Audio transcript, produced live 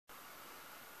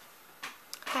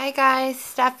Hi guys,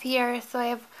 Steph here. So I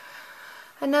have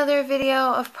another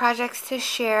video of projects to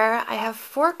share. I have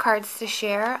 4 cards to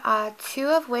share, 2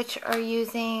 of which are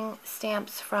using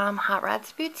stamps from Hot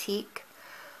Rats Boutique,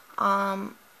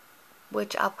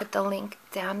 which I'll put the link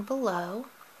down below.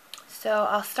 So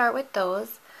I'll start with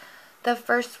those. The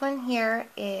first one here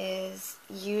is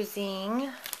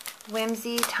using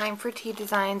Whimsy Time for Tea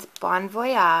Designs Bon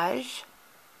Voyage.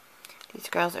 These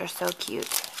girls are so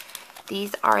cute.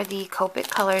 These are the Copic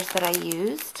colors that I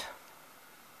used.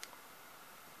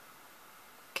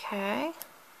 Okay.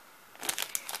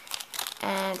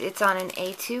 And it's on an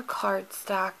A2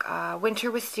 cardstock,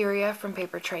 Winter Wisteria from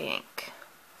Paper Tray Ink.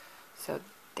 So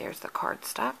there's the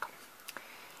cardstock.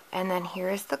 And then here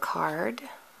is the card.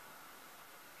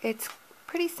 It's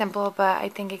pretty simple, but I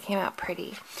think it came out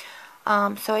pretty.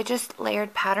 So I just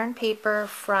layered pattern paper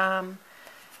from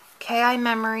KI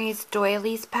Memories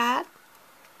Doilies Pad.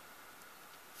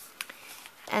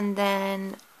 And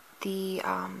then the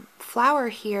flower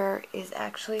here is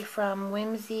actually from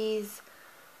Whimsy's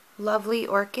Lovely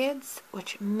Orchids,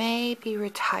 which may be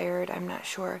retired, I'm not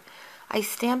sure. I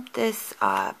stamped this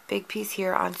big piece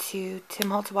here onto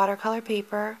Tim Holtz watercolor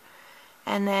paper,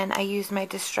 and then I used my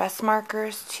distress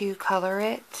markers to color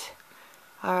it,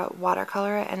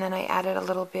 watercolor it, and then I added a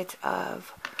little bit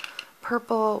of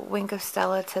purple Wink of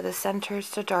Stella to the centers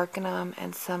to darken them,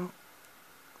 and some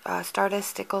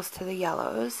Stardust Stickles to the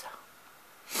yellows.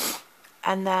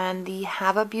 And then the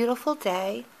Have a Beautiful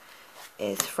Day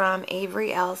is from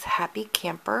Avery L's Happy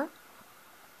Camper.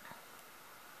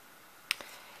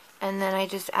 And then I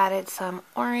just added some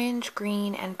orange,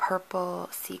 green, and purple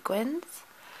sequins.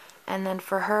 And then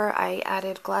for her, I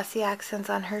added glossy accents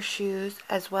on her shoes,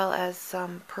 as well as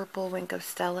some purple Wink of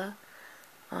Stella.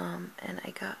 And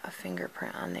I got a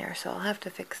fingerprint on there, so I'll have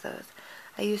to fix those.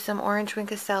 I used some orange Wink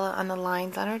of Stella on the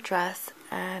lines on her dress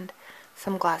and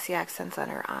some glossy accents on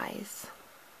her eyes.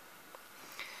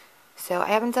 So I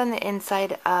haven't done the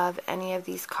inside of any of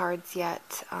these cards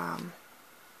yet,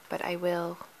 but I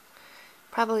will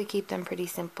probably keep them pretty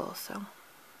simple. So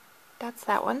that's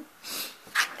that one.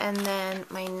 And then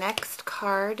my next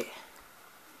card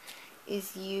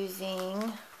is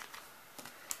using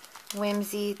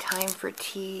Whimsy Time for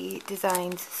Tea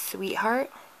Designs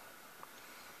Sweetheart.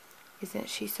 Isn't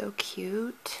she so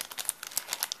cute?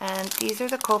 And these are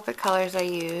the Copic colors I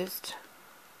used.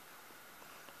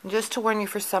 Just to warn you,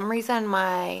 for some reason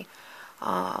my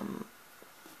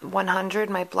 100,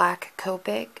 my black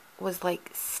Copic, was like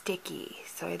sticky,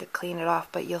 so I had to clean it off,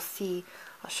 but you'll see,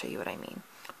 I'll show you what I mean.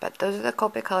 But those are the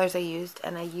Copic colors I used,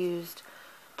 and I used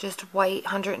just white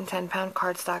 110-pound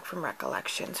cardstock from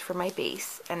Recollections for my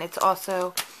base, and it's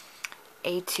also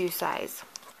A2 size.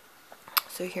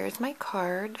 So here's my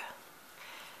card.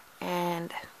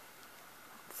 And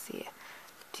let's see,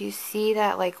 do you see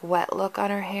that like wet look on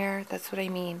her hair? That's what I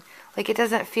mean. Like, it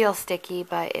doesn't feel sticky,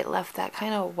 but it left that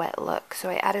kind of wet look.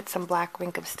 So I added some black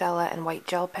Wink of Stella and white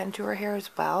gel pen to her hair as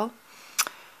well.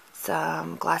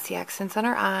 Some glossy accents on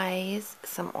her eyes,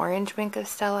 some orange Wink of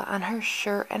Stella on her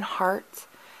shirt and heart,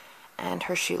 and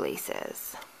her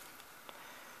shoelaces.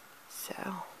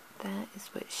 So that is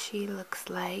what she looks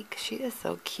like. She is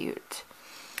so cute.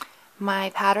 My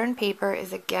pattern paper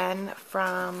is again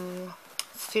from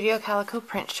Studio Calico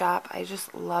Print Shop. I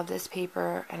just love this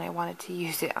paper and I wanted to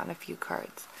use it on a few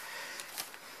cards.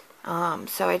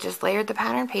 So I just layered the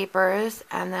pattern papers,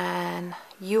 and then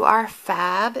You Are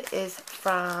Fab is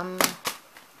from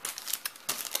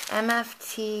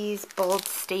MFT's Bold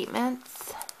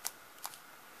Statements.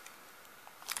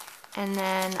 And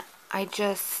then I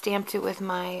just stamped it with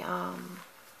my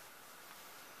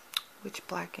which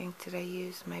black ink did I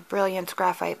use? My Brilliance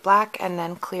Graphite Black, and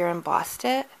then clear embossed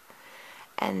it.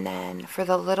 And then for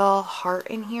the little heart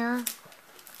in here,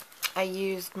 I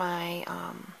used my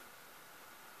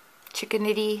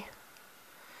Chickanitty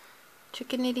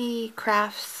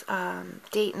Crafts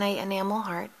Date Night Enamel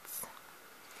Hearts.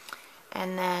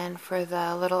 And then for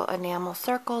the little enamel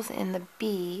circles in the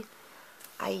bee,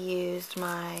 I used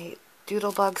my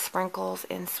Doodlebug Sprinkles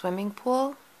in Swimming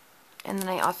Pool. And then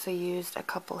I also used a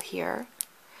couple here.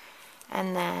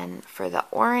 And then for the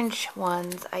orange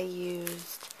ones, I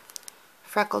used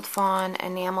Freckled Fawn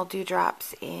Enamel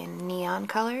Dewdrops in neon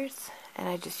colors. And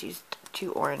I just used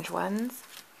 2 orange ones.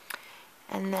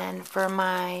 And then for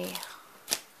my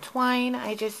twine,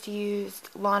 I just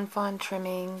used Lawn Fawn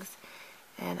trimmings.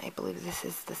 And I believe this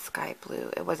is the sky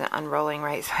blue. It wasn't unrolling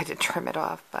right, so I had to trim it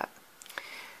off. But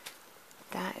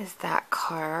that is that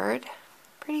card.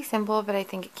 Pretty simple, but I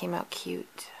think it came out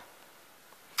cute.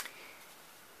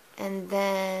 And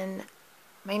then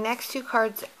My next two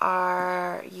cards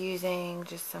are using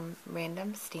just some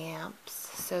random stamps.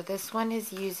 So this one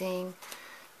is using,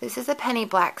 this is a penny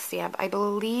black stamp. I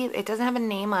believe, it doesn't have a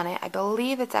name on it. I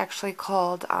believe it's actually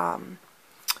called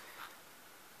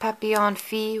Papillon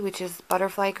Fille, which is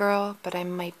Butterfly Girl, but I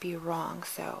might be wrong.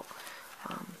 So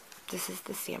this is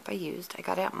the stamp I used. I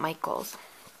got it at Michael's.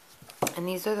 And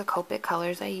these are the Copic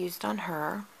colors I used on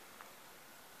her.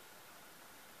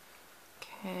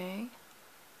 Okay.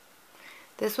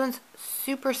 This one's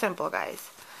super simple,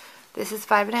 guys. This is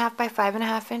 5.5 by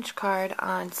 5.5 inch card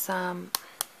on some,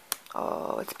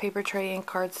 oh, it's paper tray and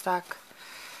cardstock.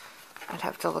 I'd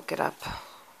have to look it up.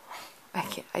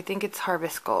 I think it's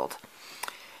Harvest Gold.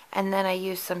 And then I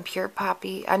used some Pure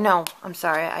Poppy. No, I'm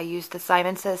sorry. I used the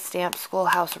Simon Says Stamp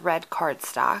Schoolhouse Red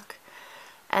cardstock.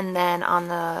 And then on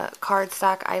the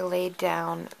cardstock, I laid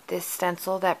down this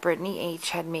stencil that Brittany H.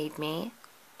 had made me.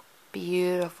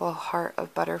 Beautiful heart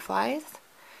of butterflies.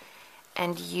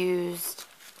 And used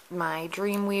my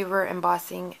Dreamweaver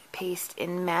embossing paste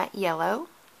in matte yellow.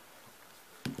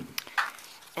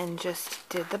 And just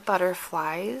did the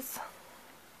butterflies.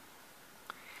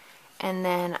 And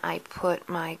then I put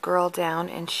my girl down,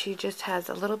 and she just has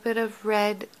a little bit of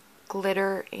red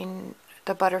glitter in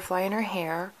the butterfly in her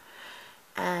hair,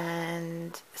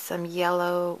 and some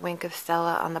yellow Wink of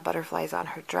Stella on the butterflies on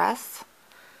her dress.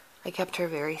 I kept her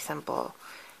very simple.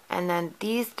 And then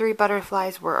these 3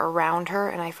 butterflies were around her,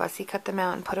 and I fussy cut them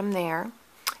out and put them there.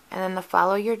 And then the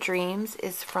Follow Your Dreams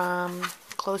is from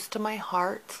Close to My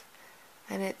Heart,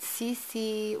 and it's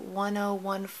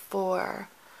CC1014.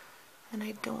 And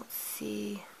I don't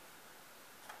see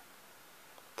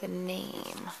the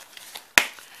name.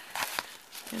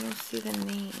 I don't see the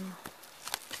name.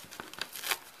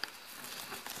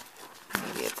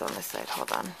 Maybe it's on this side.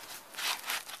 Hold on.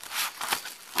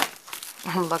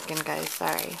 I'm looking, guys.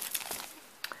 Sorry.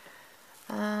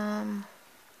 And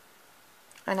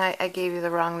I gave you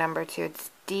the wrong number, too.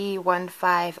 It's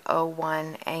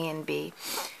D1501 A and B.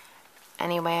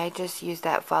 Anyway, I just used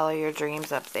that Follow Your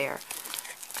Dreams up there.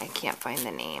 I can't find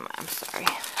the name. I'm sorry.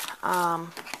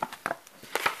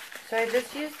 So I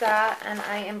just used that, and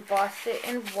I embossed it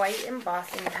in white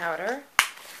embossing powder.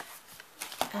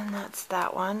 And that's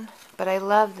that one. But I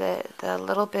love the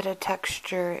little bit of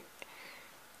texture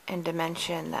and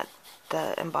dimension that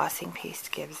the embossing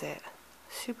paste gives it.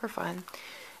 Super fun.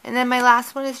 And then my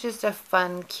last one is just a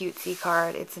fun, cutesy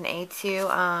card. It's an A2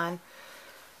 on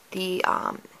the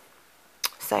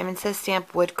Simon Says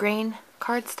Stamp wood grain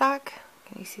cardstock.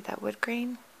 Can you see that wood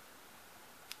grain?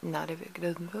 Not if it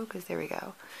doesn't focus. There we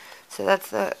go. So that's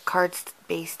the card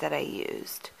base that I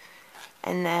used.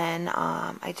 And then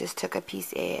I just took a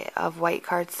piece of white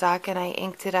cardstock and I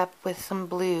inked it up with some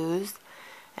blues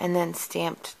and then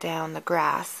stamped down the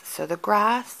grass. So the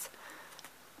grass,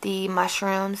 the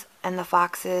mushrooms, and the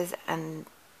foxes, and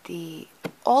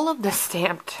all of the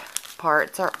stamped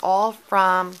parts are all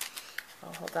from,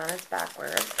 oh, hold on, it's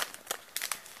backwards.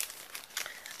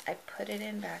 I put it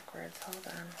in backwards, hold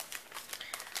on.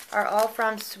 Are all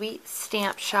from Sweet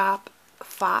Stamp Shop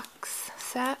Fox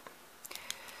set.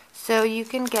 So you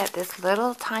can get this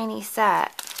little tiny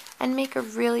set and make a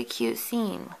really cute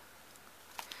scene.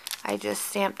 I just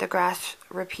stamped the grass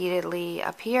repeatedly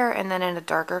up here and then in a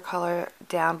darker color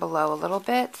down below a little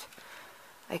bit.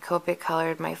 I Copic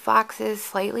colored my foxes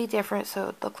slightly different so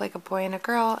it looked like a boy and a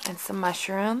girl, and some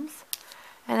mushrooms.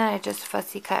 And then I just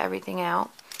fussy cut everything out.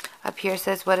 Up here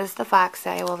says, what does the fox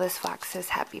say? Well, this fox says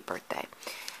happy birthday.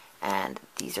 And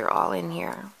these are all in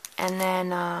here. And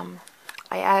then I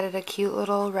added a cute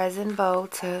little resin bow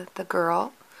to the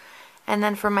girl. And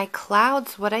then for my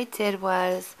clouds, what I did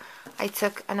was I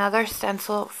took another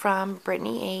stencil from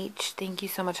Brittany H. Thank you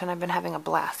so much, and I've been having a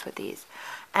blast with these.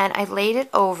 And I laid it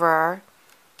over,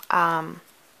 you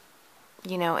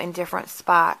know, in different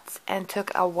spots, and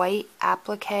took a white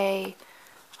applique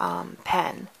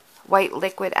pen, white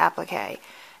liquid applique,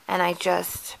 and I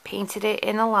just painted it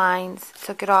in the lines,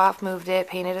 took it off, moved it,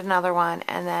 painted another one,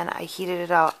 and then I heated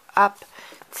it up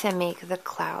to make the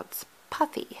clouds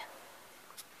puffy.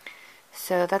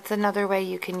 So that's another way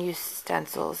you can use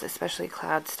stencils, especially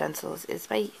cloud stencils, is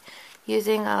by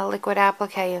using a liquid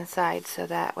applique inside so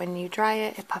that when you dry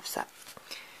it, it puffs up.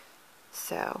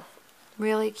 So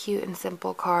really cute and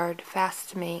simple card, fast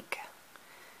to make,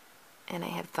 and I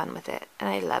had fun with it. And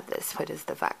I love this. What does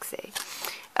the fox say?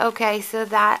 Okay, so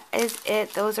that is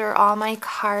it. Those are all my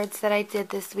cards that I did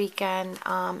this weekend.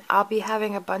 I'll be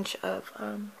having a bunch of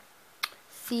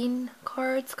scene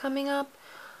cards coming up,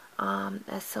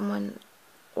 as someone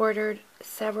ordered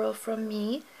several from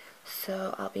me.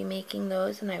 So I'll be making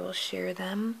those and I will share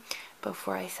them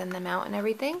before I send them out and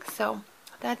everything. So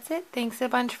that's it. Thanks a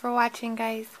bunch for watching,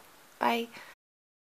 guys. Bye.